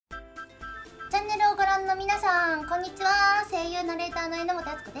んの皆さん、こんにちは。声優ナレーターの榎本温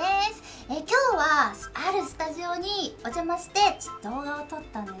子です。今日はあるスタジオにお邪魔して動画を撮っ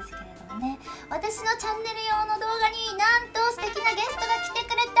たんですけれどもね、私のチャンネル用の動画になんと素敵なゲストが来て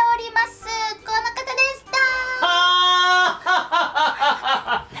くれております。この方でした。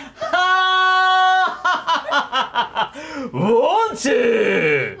ウォンチ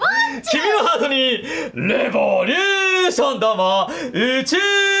ー、君のハートにレボリューション。どうも宇宙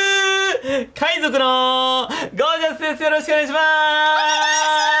海賊のゴージャスです。よろしくお願いしま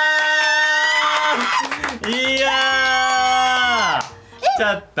す。いやー、来ち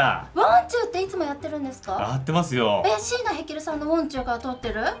ゃった。ウォンチューっていつもやってるんですか？やってますよ。椎名ヘキルさんのウォンチューから撮って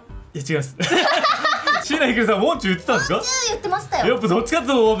る？いや違います。椎名ヘキルさんウォンチュー言ってたんですか？ウォンチュー言ってましたよ。やっぱどっちかと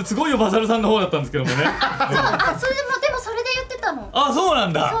いうとすごいよマサルさんの方だったんですけどもね。それでもそれで言ってたの。あ、そうな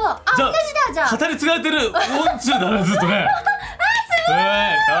んだ。そう、同じだ。じゃあ語り継がれてるウォンチューだね、ずっとね。ど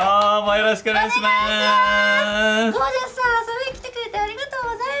うもよろしくお願いします。ゴージャスさん、遊びに来てくれてありがとうご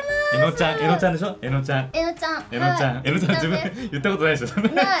ざいます。えのちゃん、えのちゃんでしょ？えのちゃん。えのちゃん。えのちゃん、えのちゃん自分言ったことないでしょ？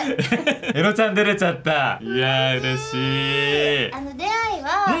ない。えのちゃん出れちゃった。いやー嬉しい。出会い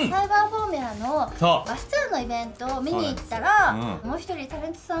はサイバーフォーミュラのバスツアーのイベントを見に行ったら、もう一人タレ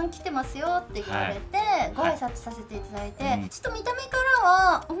ントさん来てますよって言われてご挨拶させていただいて、ちょっと見た目から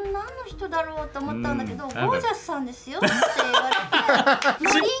は何の人だろうと思ったんだけど、ゴージャスさんですよって言われて、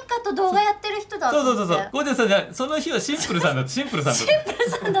マリンカと動画やってる人だって。そう。ゴージャスさんじゃ、その日はシンプルさんだった。シンプルさん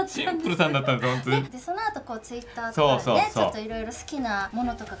だった。シンプルさんだったんです本当に。でその後こうツイッターとかでね、ちょっといろいろ好きなも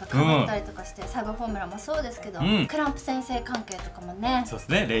のとかが変わったりとかして、サイバーフォーミュラもそうですけど、クランプ先生関係とかもね、そうで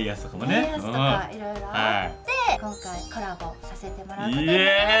すね、レイヤースとかもね、レイヤースとかいろいろあって今回コラボさせてもらうことになりました。イ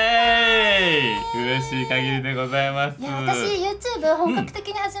エーイ、嬉しい限りでございます。いや、私 YouTube 本格的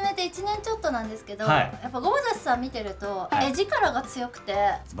に始めて1年ちょっとなんですけど、やっぱゴージャスさん見てると絵力が強くて、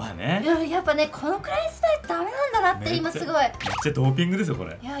まあね、やっぱね、このくらいしないとダメなんだなって今すごい。めっちゃドーピングですよこ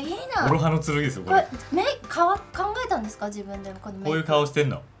れ。いや、いいな。オロハの剣ですよこれ。目考えたんですか自分で？こういう顔してん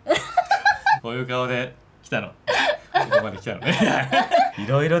の。こういう顔で来たの。ここまで来たのね。い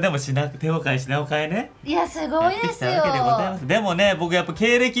ろいろでも手を変え品を変えね。いや、すごいですよ。でもね、僕やっぱ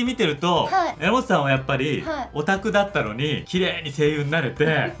経歴見てると、榎本さんはやっぱりオタクだったのに綺麗に声優になれ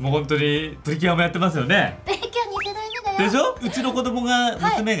て、もう本当にプリキュアもやってますよね。プリキュア2世代目だよ。でしょ？うちの子供が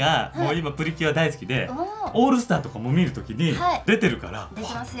娘がもう今プリキュア大好きで、オールスターとかも見るときに出てるから。出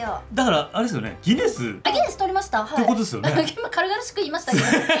てますよ。だからあれですよね、ギネス。ギネス取りました。ってことですよね。今軽々しく言いましたけど。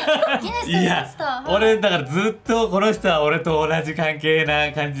ギネス取りました。俺だからずっとこの人は俺と同じ関係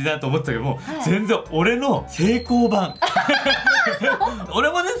な感じだと思ってたけども、全然俺の成功版。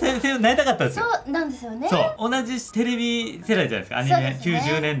俺もね、声優になりたかったんですよ。そうなんですよね。そう、同じテレビ世代じゃないですか、アニメ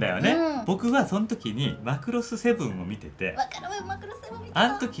90年代はね。僕はその時にマクロス7を見てて、マクロス7見てた。あ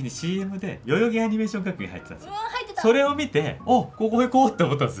の時に CM で代々木アニメーション学院に入ってたんですよ。それを見て、お、ここ行こうって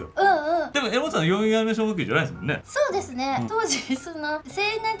思ったんですよ。でも榎本さん代々木アニメーション学院じゃないですもんね。そうですね。当時その青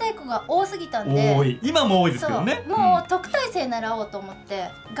年太鼓が多すぎたんで、多い。今も多いですけどね。もう特待生狙おうと思って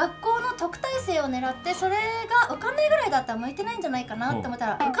学校の特待生を狙って、それが受かんないぐらいだったら向いてないんじゃないかなって思った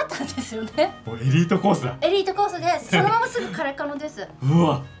ら受かったんですよね。もうエリートコースだ。エリートコースでそのまますぐカレカノです。う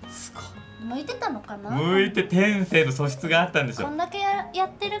わ、すごい。向いてたのかな。向いて天性の素質があったんでしょ。こんだけや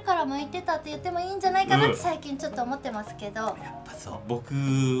ってるから向いてたって言ってもいいんじゃないかなって最近ちょっと思ってますけど、やっぱそう、僕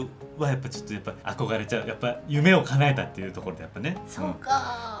はやっぱちょっとやっぱ憧れちゃう。やっぱ夢を叶えたっていうところでやっぱね。そう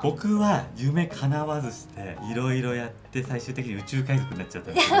か。僕は夢叶わずしていろいろやって最終的に宇宙海賊になっちゃっ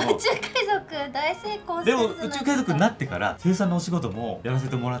たんですけど。宇宙海賊大成功してるじゃないですか。でも宇宙海賊になってから声優さんのお仕事もやらせ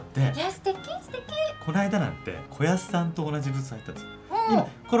てもらって、いや、素敵素敵。この間なんて小安さんと同じブース入ったんですよ。今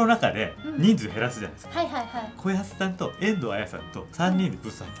コロナ禍で人数減らすじゃないですか。小安さんと遠藤彩さんと3人でブ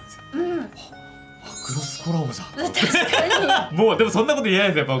ース入ったんですよ。クロスコラボじゃん。確かに。もうでもそんなこと言えない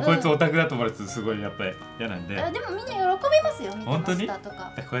ですよ。やっぱこいつオタクだと思われてすごいやっぱり嫌なんで。でもみんな喜びますよ。本当に。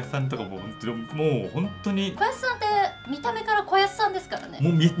小安さんとかもう本当に。小安さんって見た目から小安さんですからね。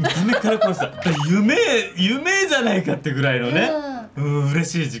もう見た目から小安さん。夢じゃないかってぐらいのね。嬉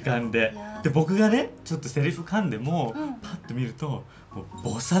しい時間で。で僕がねちょっとセリフ噛んでもパッと見るともう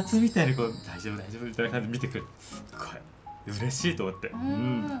菩薩みたいにこう大丈夫大丈夫みたいな感じで見てくれる。すっごい嬉しいと思って。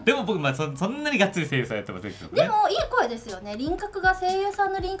でも僕まあそんなにがっつり声優さんやってませんけどね。でもいい声ですよね。輪郭が声優さ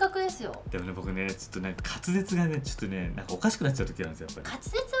んの輪郭ですよ。でもね、僕ねちょっとね滑舌がねちょっとねなんかおかしくなっちゃう時なんですよ。やっぱり滑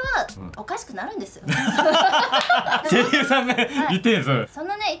舌はおかしくなるんですよ。声優さんが言ってんそれ。そん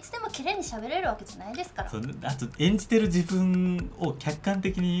なねいつでも綺麗に喋れるわけじゃないですから。そう、あと演じてる自分を客観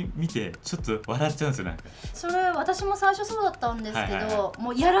的に見てちょっと笑っちゃうんですよ。なんかそれ私も最初そうだったんですけど、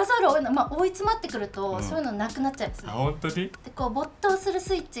もうやらざるを得ない、追い詰まってくると、そういうのなくなっちゃいますね。あ、本当に？でこう没頭する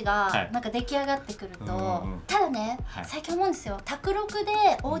スイッチがなんか出来上がってくると、ただね、最近思うんですよ。卓録で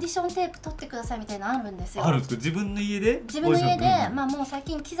オーディションテープ撮ってくださいみたいなのあるんですよ。あるんですか？自分の家で？自分の家で、もう最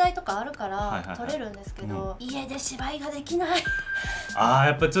近機材とかあるから撮れるんですけど、家で芝居ができない。ああ、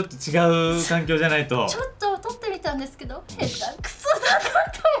やっぱちょっと違う環境じゃないと。ちょっと撮ってみたんですけど、下手くそだなと思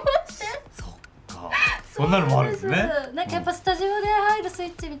って。そっか。そんなのもあるんですね。なんかやっぱスタジオで入るスイ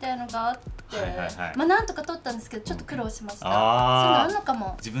ッチみたいのがあって、なんとか撮ったんですけど、ちょっと苦労しました。そういうのあんのか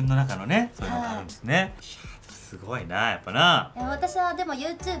も。自分の中のね、そういうのがあるんですね。すごいな、やっぱな。私はでも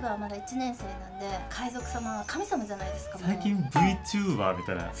YouTube はまだ1年生なんで、海賊様は神様じゃないですか。最近 VTuber み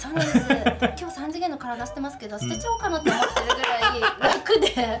たいな。そうなんです。今日3次元の体してますけど、捨てちゃおうかなって思ってるぐらい楽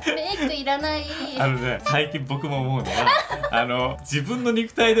でメイクいらない。最近僕も思うのは自分の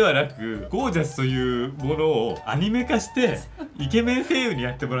肉体ではなくゴージャスというものをアニメ化してイケメン声優に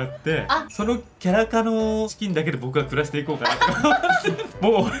やってもらって、そのキャラ化の資金だけで僕は暮らしていこうかなと思って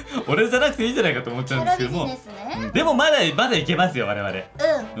もう俺じゃなくていいんじゃないかと思っちゃうんですけども、でもまだいけますよ、我々。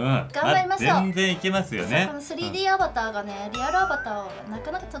頑張りましょう。全然いけますよね。この 3D アバターがね、リアルアバターをな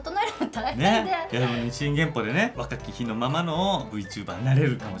かなか整えるの大変で、いやでも日進月歩でね、若き日のままの VTuber になれ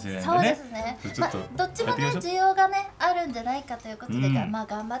るかもしれないんでね。そうですね。どっちもね、需要がねあるんじゃないかということで、頑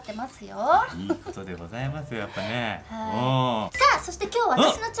張ってますよ。いいことでございますよ、やっぱね。さあ、そして今日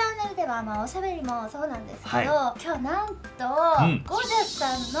私のチャンネルではおしゃべりもそうなんですけど、今日なんとゴージャスさ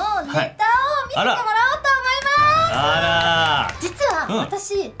んのネタを見せてもらおうと思います。実は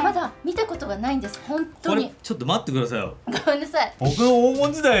私まだ見たことがないんです、本当に。ちょっと待ってくださいよ。ごめんなさい。僕の黄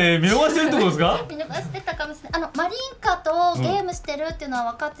金時代見逃してるってことですか？見逃してたかもしれない。マリンカとゲームしてるっていうの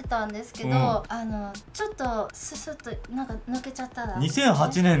は分かってたんですけど、ちょっとススッとなんか抜けちゃったら。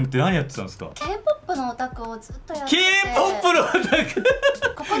2008年って何やってたんですか？K-POP のオタクをずっとやってて。K-POP のオタク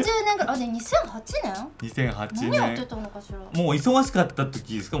ここ10年ぐらい。2008年？ 2008年。何やってたのかしら。もう忙しかった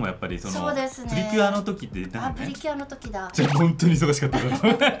時ですか？もやっぱりそうですね。プリキュアの時って何？プリキュアの時だ。じゃあ本当に忙しかったか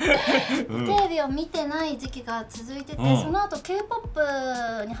ら。テレビを見てない時期が続いてて、その後 K-POP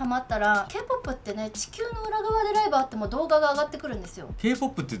にハマったら、 K-POP ってね、地球の裏側でライブあっても動画が上がってくるんですよ。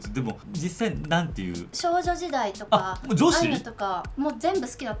 K-POP って言うとでも実際なんていう少女時代とかアニメとかもう全部好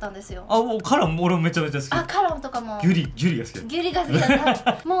きだったんですよ。もうカランも俺もめちゃめちゃ好き。カランとかもギュリが好き。ギュリが好きだっ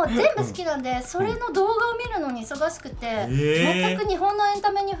た。もう全部好きなんで、それの動画を見るのに忙しくて、全く日本のエン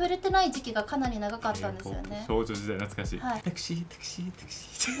タメに触れてない時期がかなり長かったんですよね。少女時代懐かしい。タクシー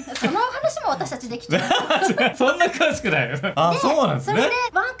その話も私たちできちゃう。そんな詳しくないよ。そうなんですね。それで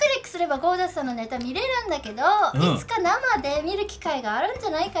ワンクリックすればゴージャスさんのネタ見れるんだけど、いつか生で見る機会があるんじ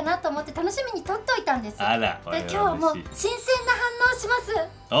ゃないかなと思って楽しみに撮っといたんです。で今日も新鮮な反応します。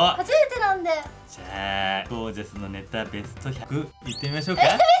初めてなんで。じゃあゴージャスのネタベスト100いってみましょうか。ベ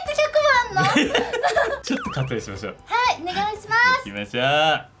スト100もあんの？ちょっと割愛しましょう。はい、お願いします。いきましょう。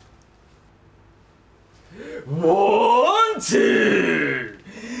ウォンチー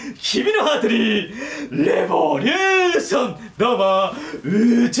君のハートにレボリューション。どうも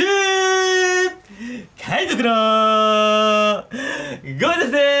宇宙海賊のゴージャ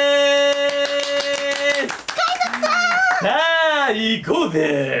スでーす。海賊さん、さあ行こう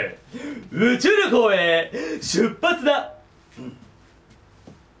ぜ、宇宙旅行へ出発だ。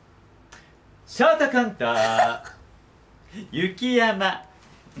シャータカンタ雪山。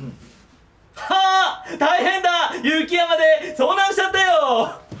はあ、大変だ、雪山で遭難しちゃったよ。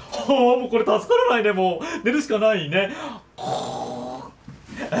はあ、もうこれ助からないね。もう寝るしかないね。は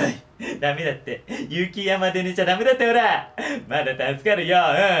い、ダメだって、雪山で寝ちゃダメだってほら。まだ助かるよ。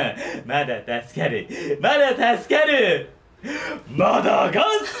まだ助かる、まだ助かる、まだガ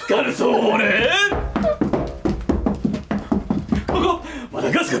スカル。それここマ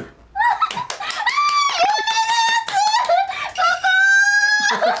ダガスカル。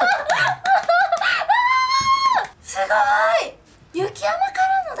すごい、雪山か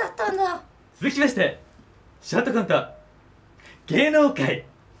らのだったんだ。続きまして、シャートカンタ芸能界。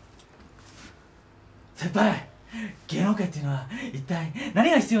先輩、芸能界っていうのは一体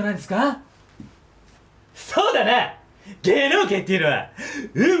何が必要なんですか？そうだな、芸能界っていうのは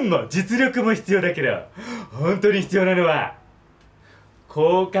運も実力も必要だけど、本当に必要なのは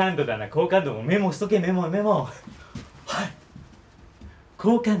好感度だな。好感度もメモしとけ。メモ。はい、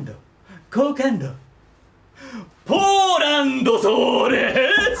好感度ポーランド。それ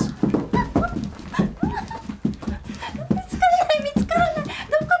見つからない。どこに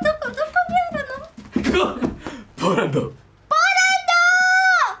あるの？ここポーランド。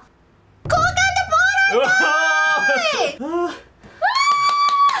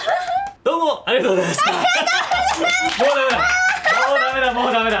ありがとうございました。もうダメだも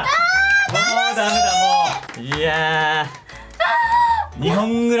うダメだいやー、2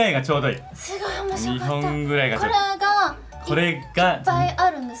本ぐらいがちょうどいい。すごい面白かった。2本ぐらいがちょうどいい。これがいっぱい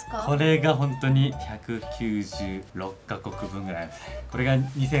あるんですか？これが本当に196カ国分ぐらい。これが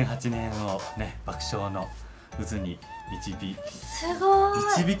2008年をね、爆笑の渦に導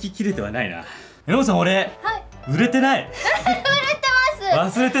ききれてはないな。榎本さん、俺、売れてない。売れて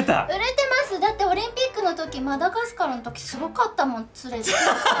ます。忘れてた。売れてます。だってオリンピックの時、マダガスカルの時すごかったもん。ツイッ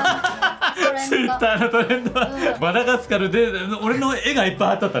ターのトレンド、マダガスカルで俺の絵がいっぱい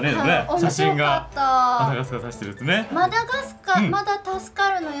あったね。写真がマダガスカル指してるやつね。マダガスカル、まだ助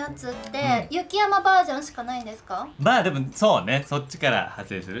かるのやつって雪山バージョンしかないんですか？まあでもそうね、そっちから派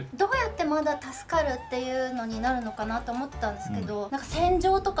生する。どうやってまだ助かるっていうのになるのかなと思ったんですけど、なんか戦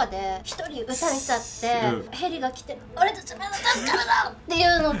場とかで一人撃たれちゃってヘリが来て「俺たちまだ助かるだ!」ってい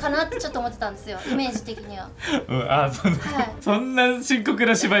うのかなってちょっと思ってたんですよ、イメージ的には。あ、そんな深刻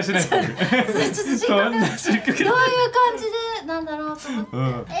な芝居しない。そんな深刻な。どういう感じでなんだろうと思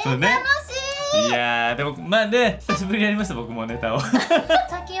って。楽しい。いやー、でもまあね、久しぶりにやりました、僕もネタを。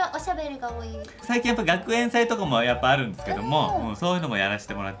最近はおしゃべりが多い。最近やっぱ学園祭とかもやっぱあるんですけども、そういうのもやらせ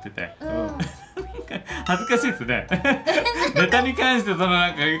てもらってて、恥ずかしいですね。ネタに関して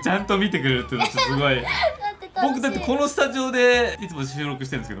なんかちゃんと見てくれるっていうのすごい。僕だってこのスタジオでいつも収録し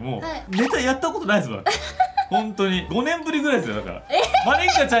てるんですけども、ネタやったことないですもん。本当に5年ぶりぐらいですよ。だからマリン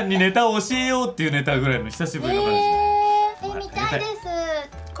カちゃんにネタを教えようっていうネタぐらいの久しぶりの感じです。見たいです。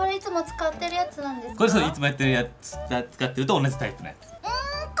これいつも使ってるやつなんですか？これそう、いつもやってるやつ使ってると同じタイプのやつ。ここ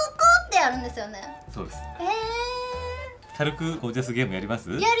ってやるんですよね。そうです。軽くゴージャスゲームやります？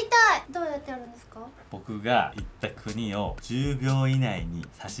やりたい。どうやってやるんですか？僕が行った国を10秒以内に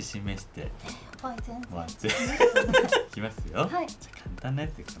指し示してもらっていきますよ。じゃあ簡単なや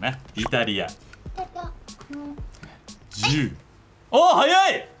つでいくかな。イタリア。10。お、早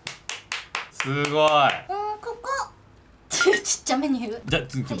い。すごい。ここちっちゃめに言う。じゃあ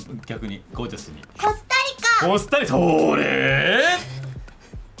逆にゴージャスに。コスタリカ。コスタリカ。それ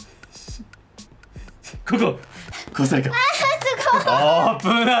ここコスタリカ。危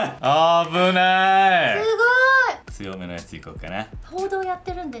ない危ない。すごい。強めのやついこうかな。報道やっ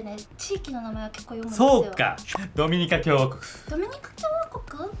てるんでね、地域の名前は結構読むんですよ。そうか。ドミニカ共和国。ドミニカ共和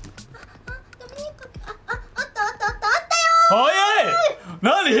国？ドミニカ、あったよ。早い。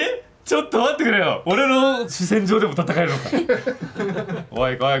何？ちょっと待ってくれよ。俺の主戦場でも戦えるのか。お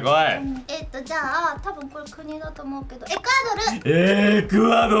い怖い。じゃあ多分これ国だと思うけど、エ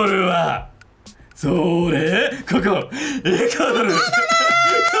クアドルはそれここエクアドル。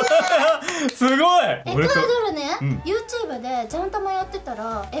すごい。エクアドルね、YouTube でジャンタマやってた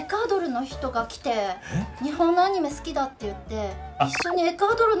らエクアドルの人が来て日本のアニメ好きだって言って一緒にエク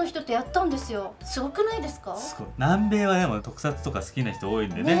アドルの人とやったんですよ。すごくないですか？南米はでも特撮とか好きな人多いん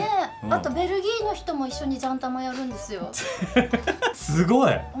でね。あとベルギーの人も一緒にジャンタマやるんですよ。すご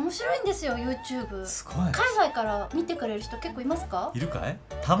い面白いんですよ YouTube。すごい。海外から見てくれる人結構いますか？いるかい？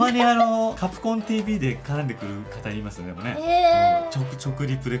たまにカプコン TV で絡んでくる方いますよね。でもね、直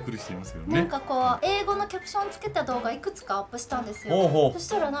リプで来る人いますけどね。なんかこう英語のキャプションつけた動画いくつかアップしたんですよ。そし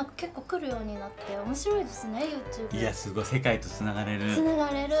たらなんか結構来るようになって面白いですね YouTube。 いやすごい、世界とつながれる素晴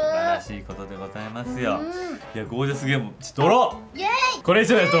らしいことでございますよ。いやゴージャスゲームドロー。イエーイ。これ以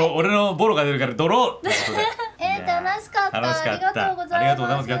上やると俺のボロが出るからドローということで。楽しかった。ありがとうござ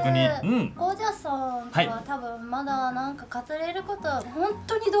います。逆にゴージャスさんは多分まだなんか語れることは本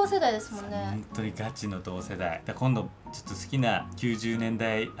当に同世代ですもんね。本当にガチの同世代。今度ちょっと好きな90年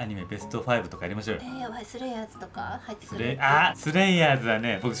代アニメベスト5とかやりましょうよ。やばい、スレイヤーズとか入ってくる。スレイヤーズは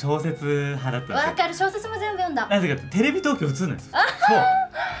ね、僕小説派だったんですよ。わかる、小説も全部読んだ。なぜかテレビ東京映るんですよ。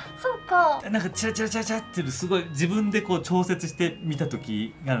そうか。なんかチラチラっていうすごい自分でこう調節して見た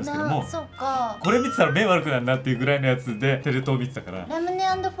時があるんですけども、そうか。これ見てたら目悪くなるなっていうぐらいのやつでテレ東見てたから。ラムネ&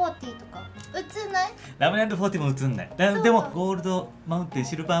フォーティーとか映んない？ラムネ&フォーティーも映んない。でもゴールドマウンテン、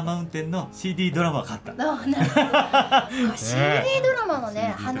シルバーマウンテンの CD ドラマは買った。CD ドラマの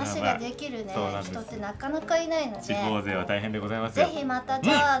ね話ができるね人ってなかなかいないので、地方勢は大変でございますよ。ぜひまたじ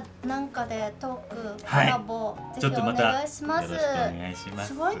ゃあなんかでトークコラボぜひお願いします。よろしくお願いしま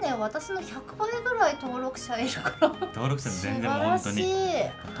す。すごいね、私の100倍ぐらい登録者いるから。登録者全然もう本当に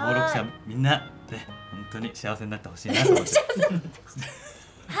登録者みんなで本当に幸せになってほしいなと思って。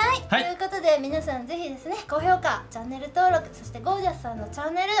はい、ということで皆さんぜひですね、高評価、チャンネル登録、そしてゴージャスさんのチャ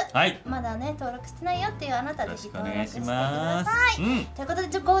ンネル、まだね登録してないよっていうあなたぜひ登録してください。ということ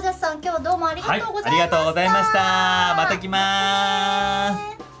でゴージャスさん今日どうもありがとうございました。ありがとうございました。また来ます。